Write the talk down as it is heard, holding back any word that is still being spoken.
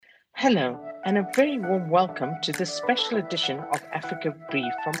Hello, and a very warm welcome to this special edition of Africa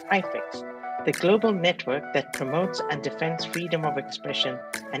Brief from IFEX, the global network that promotes and defends freedom of expression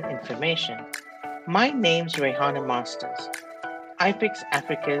and information. My name's Rehana Masters, IFEX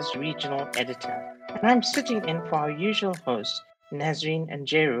Africa's regional editor, and I'm sitting in for our usual host, Nazreen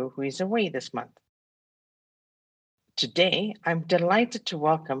Njeru, who is away this month. Today, I'm delighted to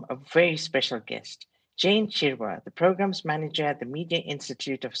welcome a very special guest, Jane Chirwa, the Programs Manager at the Media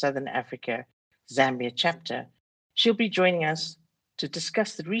Institute of Southern Africa, Zambia chapter. She'll be joining us to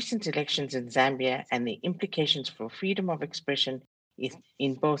discuss the recent elections in Zambia and the implications for freedom of expression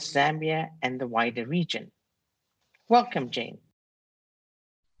in both Zambia and the wider region. Welcome, Jane.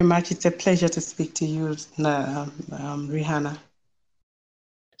 Very much. It's a pleasure to speak to you, Rihanna.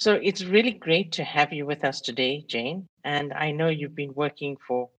 So it's really great to have you with us today, Jane. And I know you've been working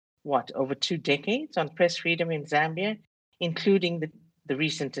for over 2 decades on press freedom in Zambia, including the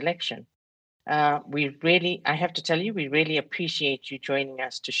recent election. I have to tell you, we really appreciate you joining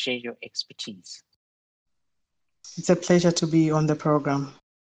us to share your expertise. It's a pleasure to be on the program.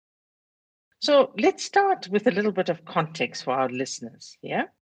 So let's start with a little bit of context for our listeners. Yeah.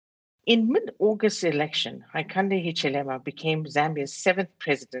 In mid-August election, Hakainde Hichilema became Zambia's 7th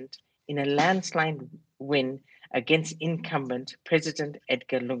president in a landslide win against incumbent President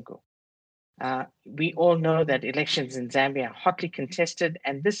Edgar Lungu. We all know that elections in Zambia are hotly contested,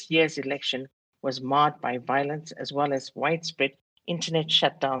 and this year's election was marred by violence as well as widespread internet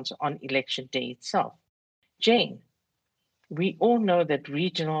shutdowns on election day itself. Jane, we all know that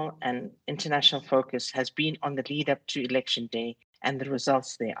regional and international focus has been on the lead up to election day and the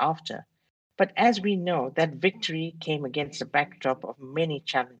results thereafter. But as we know, that victory came against a backdrop of many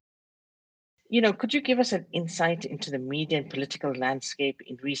challenges. Could you give us an insight into the media and political landscape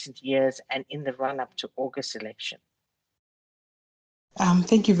in recent years and in the run-up to August election?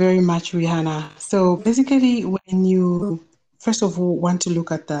 Thank you very much, Rihanna. So basically, when you first of all want to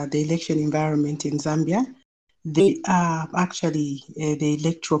look at the election environment in Zambia, they are actually the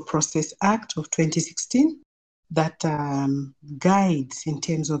Electoral Process Act of 2016 that guides in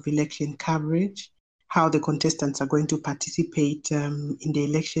terms of election coverage, how the contestants are going to participate in the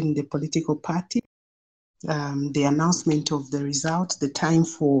election, the political party, the announcement of the results, the time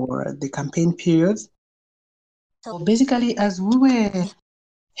for the campaign periods. So basically, as we were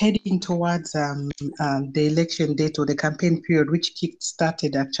heading towards the election date or the campaign period, which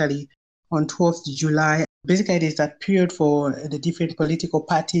started actually on 12th July, basically there's that period for the different political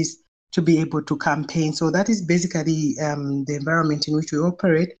parties to be able to campaign. So that is basically the environment in which we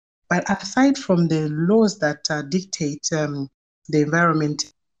operate. But aside from the laws that dictate the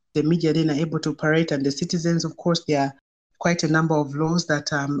environment, the media then are able to operate, and the citizens, of course, there are quite a number of laws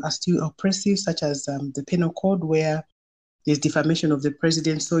that are still oppressive, such as the Penal Code, where there's defamation of the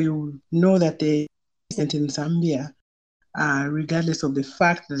president. So you know that the president in Zambia, regardless of the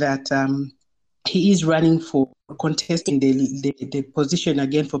fact that he is running for contesting the position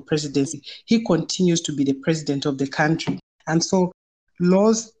again for presidency, he continues to be the president of the country. And so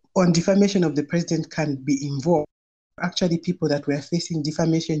laws on defamation of the president can be invoked. Actually, people that were facing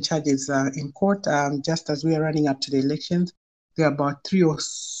defamation charges in court, just as we are running up to the elections, there are about 3 or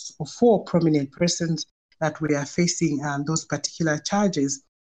 4 prominent persons that we are facing those particular charges.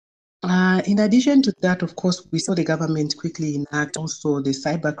 In addition to that, of course, we saw the government quickly enact also the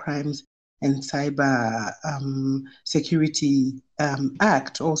Cyber Crimes and Cyber Security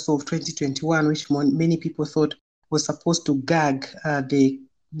Act, also of 2021, which many people thought was supposed to gag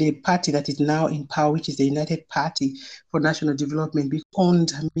the party that is now in power, which is the United Party for National Development,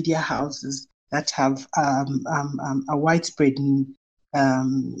 owned media houses that have a widespread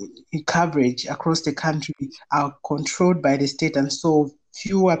coverage across the country, are controlled by the state, and so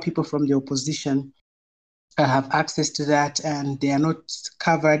fewer people from the opposition have access to that, and they are not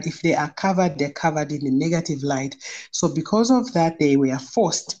covered. If they are covered, they're covered in a negative light. So because of that, they were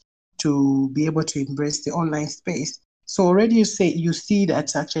forced to be able to embrace the online space. So already you see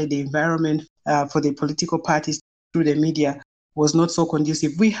that actually the environment for the political parties through the media was not so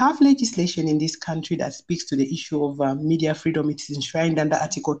conducive. We have legislation in this country that speaks to the issue of media freedom. It is enshrined under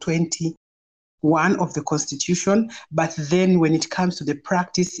Article 21 of the Constitution, but then when it comes to the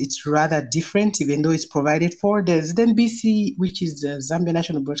practice, it's rather different, even though it's provided for. There's then BC, which is the Zambia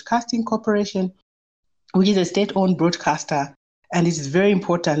National Broadcasting Corporation, which is a state-owned broadcaster, and it is very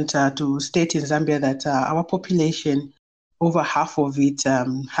important to state in Zambia that our population, over half of it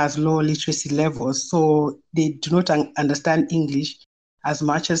has low literacy levels, so they do not understand English as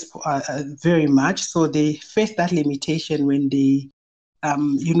much as very much. So they face that limitation when they,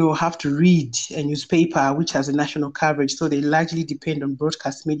 have to read a newspaper which has a national coverage. So they largely depend on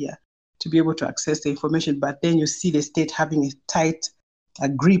broadcast media. to be able to access the information. But then you see the state having a tight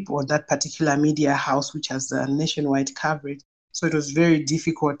grip on that particular media house, which has nationwide coverage. So it was very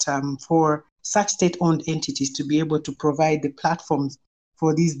difficult for such state-owned entities to be able to provide the platforms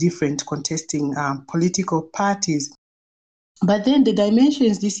for these different contesting political parties. But then the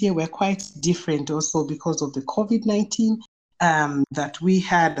dimensions this year were quite different also because of the COVID-19 that we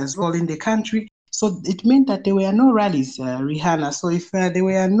had as well in the country. So it meant that there were no rallies, Rihanna. So if there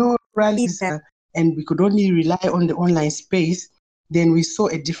were no rallies and we could only rely on the online space, then we saw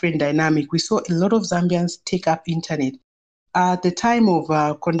a different dynamic. We saw a lot of Zambians take up internet. At the time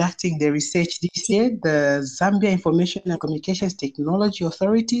of conducting the research this year, the Zambia Information and Communications Technology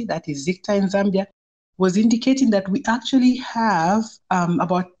Authority, that is ZICTA in Zambia, was indicating that we actually have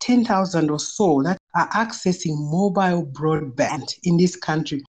about 10,000 or so that are accessing mobile broadband in this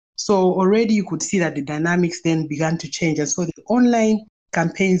country. So already you could see that the dynamics then began to change. And so the online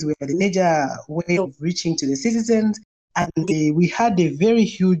campaigns were the major way of reaching to the citizens. And we had a very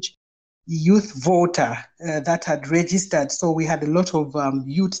huge youth voter that had registered. So we had a lot of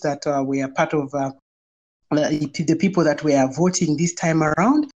youths that were part of the people that were voting this time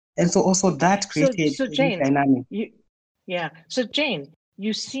around. And so also that created so Jane, a dynamic. So Jane,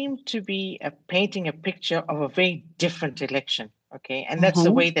 you seem to be painting a picture of a very different election, okay? And that's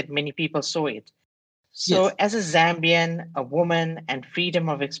the way that many people saw it. So yes. As a Zambian, a woman and freedom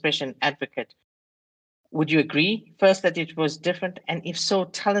of expression advocate, would you agree first that it was different? And if so,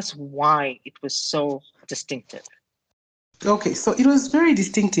 tell us why it was so distinctive. Okay, so it was very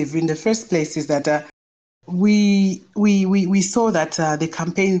distinctive in the first place is that we saw that the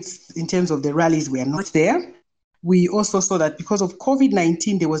campaigns in terms of the rallies were not there. We also saw that because of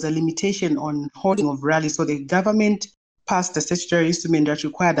COVID-19, there was a limitation on holding of rallies. So the government passed a statutory instrument that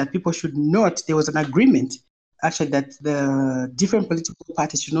required that people should not, there was an agreement actually that the different political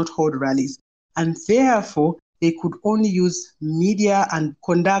parties should not hold rallies. And therefore, they could only use media and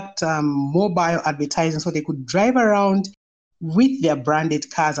conduct mobile advertising. So they could drive around with their branded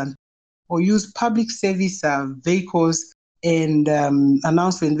cars or use public service vehicles and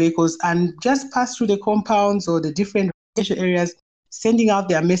announcement vehicles and just pass through the compounds or the different areas, sending out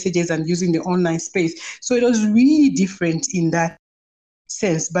their messages and using the online space. So it was really different in that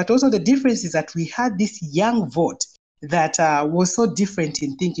sense. But also the difference is that we had this young vote that was so different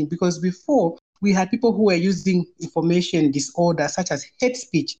in thinking, because before we had people who were using information disorder such as hate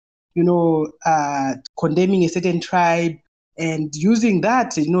speech, condemning a certain tribe and using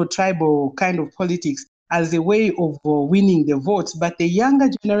that, tribal kind of politics as a way of winning the votes. But the younger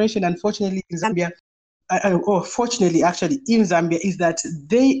generation, unfortunately, in Zambia, or fortunately, actually, in Zambia, is that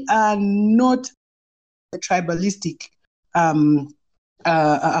they are not a tribalistic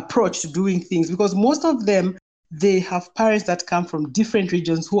approach to doing things, because most of them, they have parents that come from different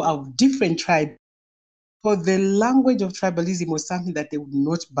regions who are different tribes. For the language of tribalism was something that they would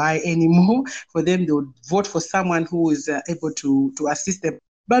not buy anymore. For them, they would vote for someone who is able to assist them.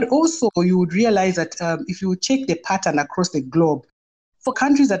 But also, you would realize that if you check the pattern across the globe, for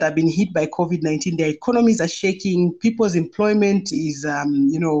countries that have been hit by COVID-19, their economies are shaking, people's employment is,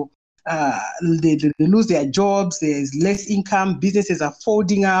 they lose their jobs, there's less income, businesses are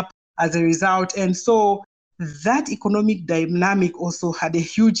folding up as a result. And so that economic dynamic also had a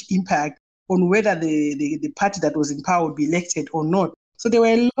huge impact on whether the party that was in power would be elected or not. So there were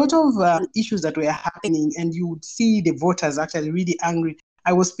a lot of issues that were happening, and you would see the voters actually really angry.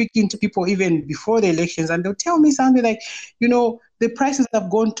 I was speaking to people even before the elections, and they'll tell me something like, the prices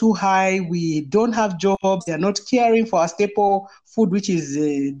have gone too high, we don't have jobs, they're not caring for our staple food, which is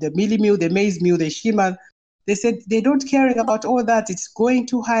the mealie meal, the maize meal, the shima. They said they don't care about all that, it's going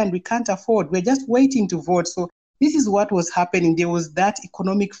too high and we can't afford, we're just waiting to vote. So this is what was happening. There was that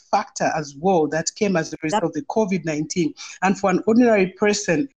economic factor as well that came as a result of the COVID-19. And for an ordinary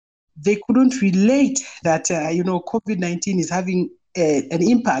person, they couldn't relate that, COVID-19 is having an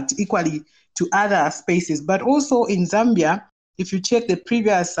impact equally to other spaces. But also in Zambia, if you check the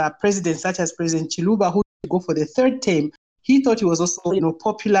previous presidents, such as President Chiluba, who did go for the third term, he thought he was also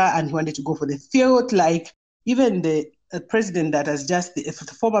popular and he wanted to go for the felt like even the president that has just,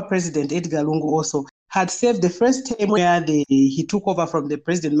 the former president, Edgar Lungu, also had served the first term where he took over from the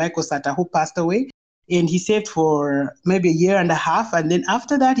president, Michael Sata, who passed away. And he served for maybe a year and a half. And then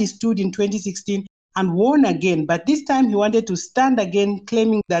after that, he stood in 2016 and won again. But this time he wanted to stand again,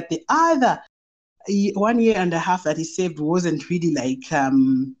 claiming that the other 1 year and a half that he served wasn't really like,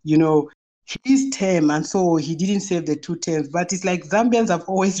 his term. And so he didn't serve the 2 terms. But it's like Zambians have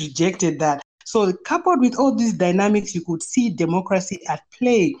always rejected that. So coupled with all these dynamics, you could see democracy at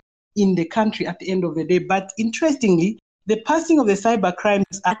play in the country at the end of the day. But interestingly, the passing of the Cyber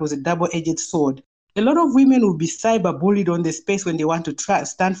Crimes Act was a double-edged sword. A lot of women will be cyber-bullied on the space when they want to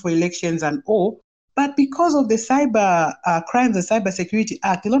stand for elections and all. But because of the Cyber Crimes and Cyber Security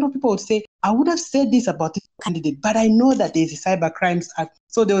Act, a lot of people would say, I would have said this about this candidate, but I know that there's a Cyber Crimes Act.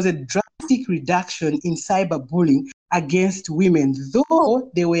 So there was a drastic reduction in cyberbullying against women, though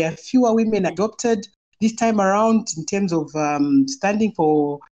there were fewer women adopted this time around in terms of standing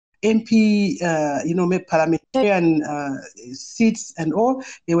for MP, parliamentarian seats and all.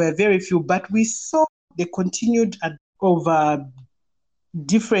 There were very few, but we saw the continued of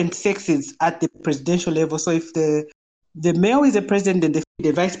different sexes at the presidential level. So if the male is the president, then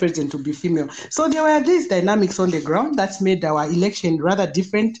the vice president will be female. So there were these dynamics on the ground that's made our election rather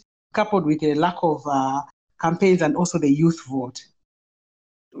different, coupled with a lack of campaigns and also the youth vote.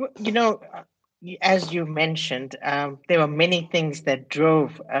 As you mentioned, there were many things that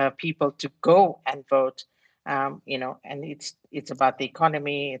drove people to go and vote. And it's about the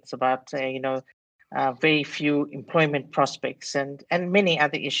economy. It's about very few employment prospects and many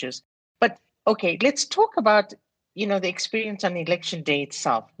other issues. But okay, let's talk about the experience on election day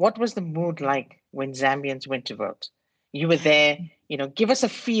itself. What was the mood like when Zambians went to vote? You were there. Give us a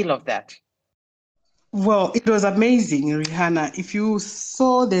feel of that. Well, it was amazing, Rihanna. If you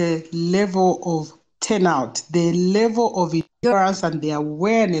saw the level of turnout, the level of endurance and the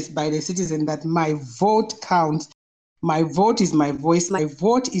awareness by the citizen that my vote counts, my vote is my voice, my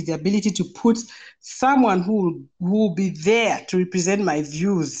vote is the ability to put someone who will be there to represent my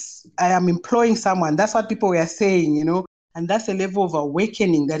views. I am employing someone. That's what people were saying, and that's a level of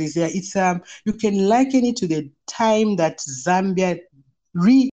awakening that is there. It's you can liken it to the time that Zambia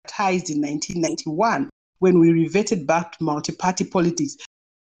re-baptized in 1991 when we reverted back to multi-party politics.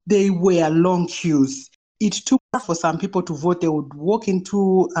 They were long queues. It took for some people to vote. They would walk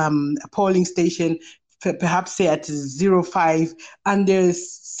into a polling station, perhaps say at 05, and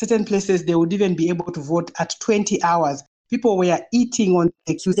there's certain places they would even be able to vote at 20 hours. People were eating on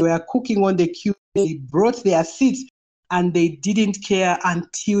the queue, they were cooking on the queue, they brought their seats, and they didn't care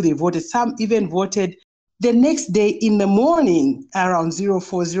until they voted. Some even voted the next day in the morning around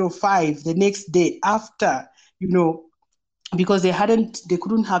 04:05, the next day after, because they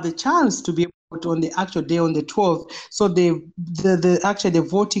couldn't have the chance to be able to vote on the actual day on the 12th. So the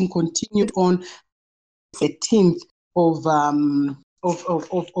voting continued on 13th of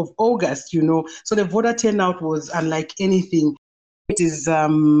August, So the voter turnout was unlike anything. It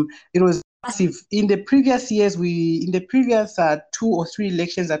was massive. In the previous years, in the previous 2 or 3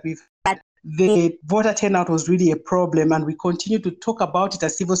 elections that we've had, the voter turnout was really a problem, and we continue to talk about it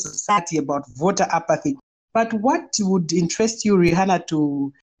as civil society, about voter apathy. But what would interest you, Rihanna,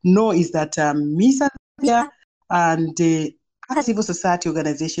 to know is that MISA and the civil society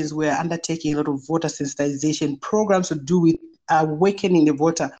organizations were undertaking a lot of voter sensitization programs to do with awakening the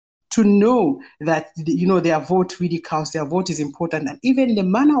voter to know that their vote really counts, their vote is important, and even the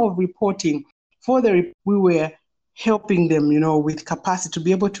manner of reporting we were helping them, with capacity to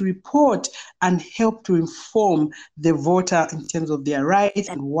be able to report and help to inform the voter in terms of their rights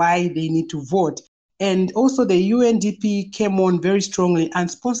and why they need to vote. And also the UNDP came on very strongly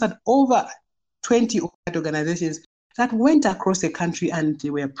and sponsored over 20 organizations that went across the country, and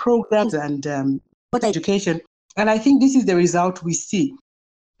there were programs and voter education. And I think this is the result we see.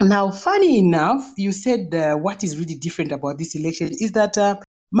 Now, funny enough, you said what is really different about this election is that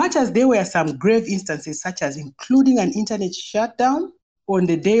much as there were some grave instances, such as including an internet shutdown on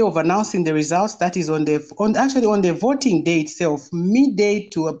the day of announcing the results, that is on the voting day itself, midday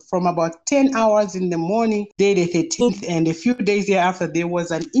from about 10 hours in the morning, day the 13th, and a few days thereafter, there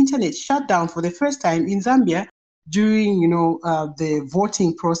was an internet shutdown for the first time in Zambia during, the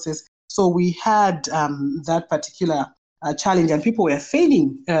voting process. So we had that particular challenge, and people were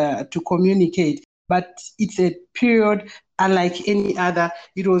failing to communicate. But it's a period unlike any other.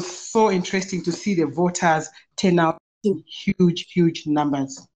 It was so interesting to see the voters turn out in huge, huge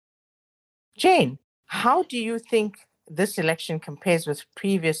numbers. Jane, how do you think this election compares with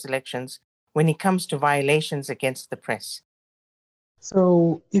previous elections when it comes to violations against the press?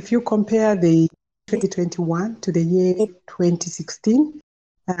 So if you compare the 2021 to the year 2016,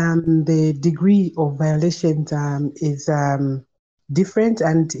 the degree of violations is different.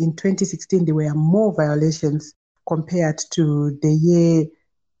 And in 2016, there were more violations compared to the year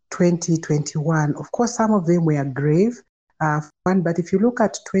 2021. Of course, some of them were grave, but if you look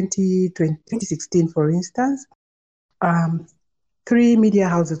at 2016, for instance, 3 media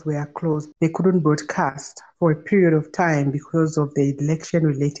houses were closed. They couldn't broadcast for a period of time because of the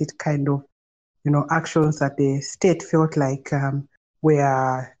election-related kind of, actions that the state felt like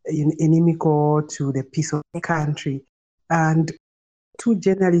were inimical to the peace of the country. and 2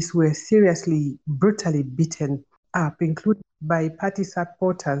 journalists were seriously, brutally beaten up, including by party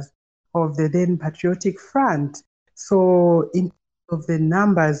supporters of the then Patriotic Front. So in terms of the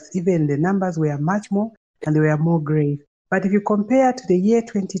numbers, even the numbers were much more and they were more grave. But if you compare to the year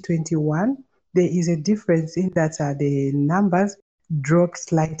 2021, there is a difference in that the numbers dropped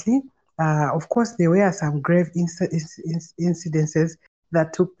slightly. Of course, there were some grave incidences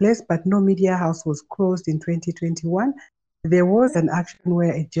that took place, but no media house was closed in 2021. There was an action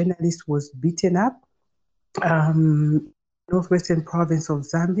where a journalist was beaten up, northwestern province of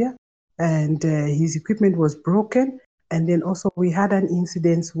Zambia, and his equipment was broken. And then also we had an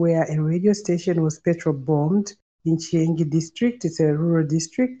incident where a radio station was petrol bombed in Chiengi district. It's a rural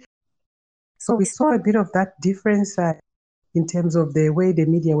district. So we saw a bit of that difference in terms of the way the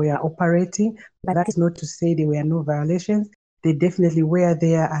media were operating. But that is not to say there were no violations. They definitely were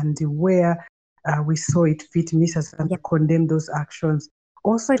there, and where we saw it fit, Mrs. Zambia condemned those actions.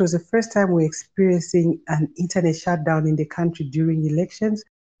 Also, it was the first time we're experiencing an internet shutdown in the country during elections,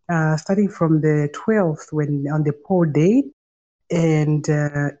 starting from the 12th when on the poll day, and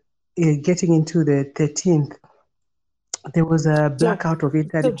getting into the 13th. There was a blackout of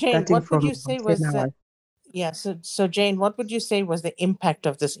internet. So Jane, what would you say was the so Jane, what would you say was the impact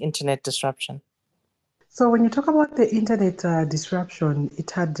of this internet disruption? So when you talk about the internet disruption,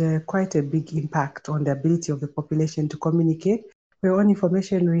 it had quite a big impact on the ability of the population to communicate. For your own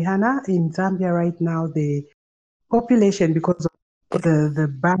information, Rihanna, in Zambia right now, the population, because of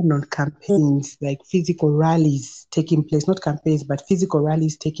the ban on campaigns, like physical rallies taking place, not campaigns, but physical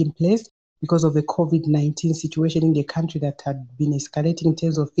rallies taking place because of the COVID-19 situation in the country that had been escalating in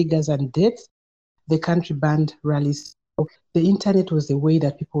terms of figures and deaths, the country banned rallies. So the internet was the way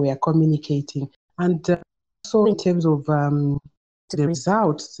that people were communicating. And also in terms of the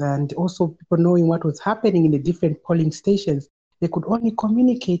results and also people knowing what was happening in the different polling stations, they could only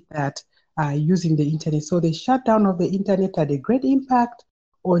communicate that using the internet. So the shutdown of the internet had a great impact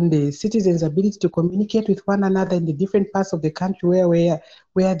on the citizens' ability to communicate with one another in the different parts of the country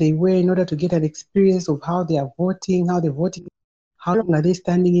where they were, in order to get an experience of how they are voting, how they're voting, how long are they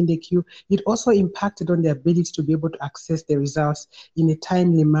standing in the queue. It also impacted on their ability to be able to access the results in a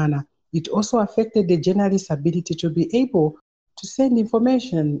timely manner. It also affected the journalist's ability to be able to send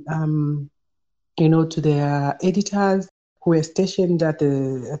information, to their editors who were stationed at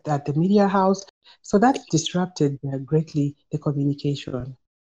the media house. So that disrupted greatly the communication.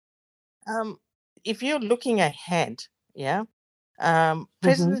 If you're looking ahead,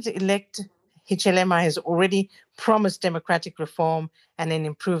 President-elect Hichilema has already promised democratic reform and an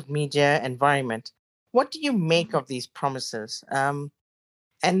improved media environment. What do you make of these promises?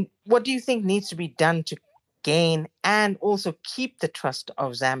 And what do you think needs to be done to gain and also keep the trust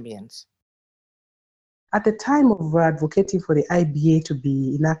of Zambians? At the time of advocating for the IBA to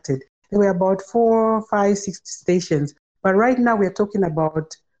be enacted, there were about 4, 5, 6 stations. But right now we're talking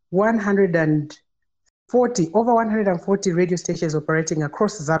about over 140 radio stations operating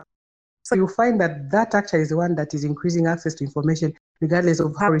across Zambia. So you'll find that actually is the one that is increasing access to information, regardless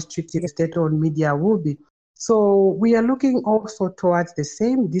of how restrictive the state-owned media will be. So we are looking also towards the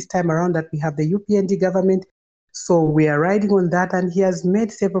same this time around, that we have the UPND government. So we are riding on that, and he has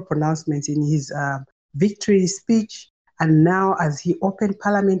made several pronouncements in his victory speech. And now, as he opened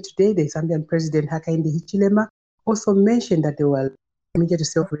Parliament today, the Zambian President Hakainde Hichilema also mentioned that they will media to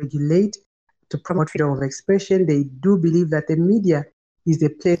self-regulate to promote freedom of expression. They do believe that the media is the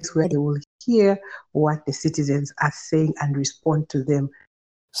place where they will hear what the citizens are saying and respond to them.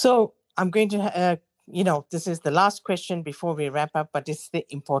 So I'm going to, this is the last question before we wrap up, but it's the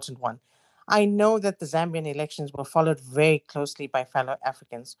important one. I know that the Zambian elections were followed very closely by fellow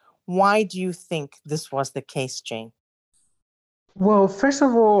Africans. Why do you think this was the case, Jane? Well, first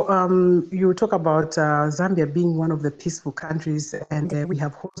of all, you talk about Zambia being one of the peaceful countries, and we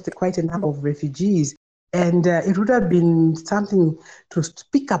have hosted quite a number of refugees. And it would have been something to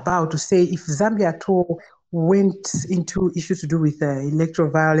speak about, to say if Zambia at all went into issues to do with electoral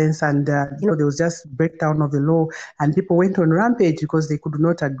violence and there was just breakdown of the law and people went on rampage because they could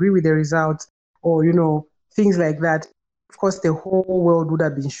not agree with the results or, things like that. Of course, the whole world would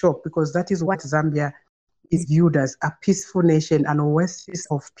have been shocked, because that is what Zambia is viewed as, a peaceful nation, an oasis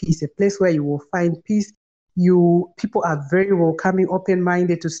of peace, a place where you will find peace. People are very welcoming,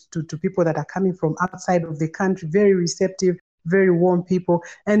 open-minded to people that are coming from outside of the country, very receptive, very warm people.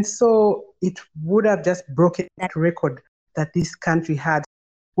 And so it would have just broken that record that this country had,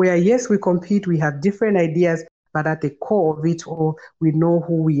 where yes, we compete, we have different ideas, but at the core of it all, we know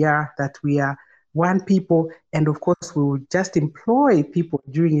who we are, that we are one people. And of course, we will just employ people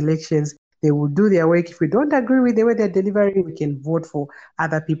during elections They will do their work. If we don't agree with the way they're delivering, we can vote for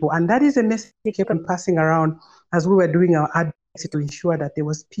other people. And that is a message we kept on passing around as we were doing our advocacy to ensure that there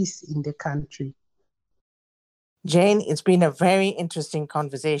was peace in the country. Jane, it's been a very interesting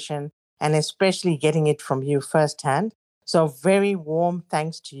conversation, and especially getting it from you firsthand. So, very warm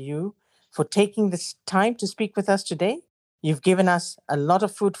thanks to you for taking this time to speak with us today. You've given us a lot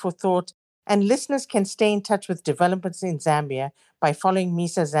of food for thought, and listeners can stay in touch with developments in Zambia by following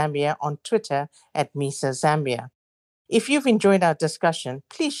MISA Zambia on Twitter at MISA Zambia. If you've enjoyed our discussion,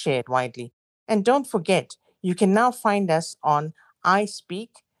 please share it widely. And don't forget, you can now find us on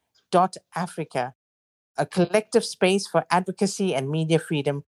ispeak.africa, a collective space for advocacy and media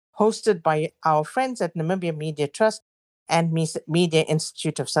freedom hosted by our friends at Namibia Media Trust and Media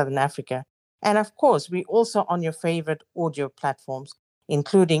Institute of Southern Africa. And of course, we're also on your favorite audio platforms,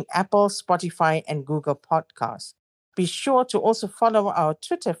 including Apple, Spotify, and Google Podcasts. Be sure to also follow our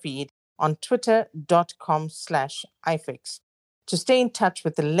Twitter feed on twitter.com/ifix to stay in touch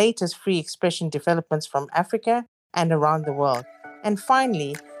with the latest free expression developments from Africa and around the world. And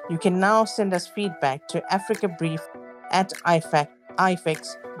finally, you can now send us feedback to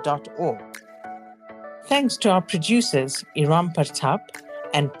africabrief@ifix.org. Thanks to our producers, Iram Partap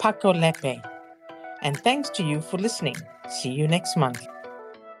and Paco Lepe. And thanks to you for listening. See you next month.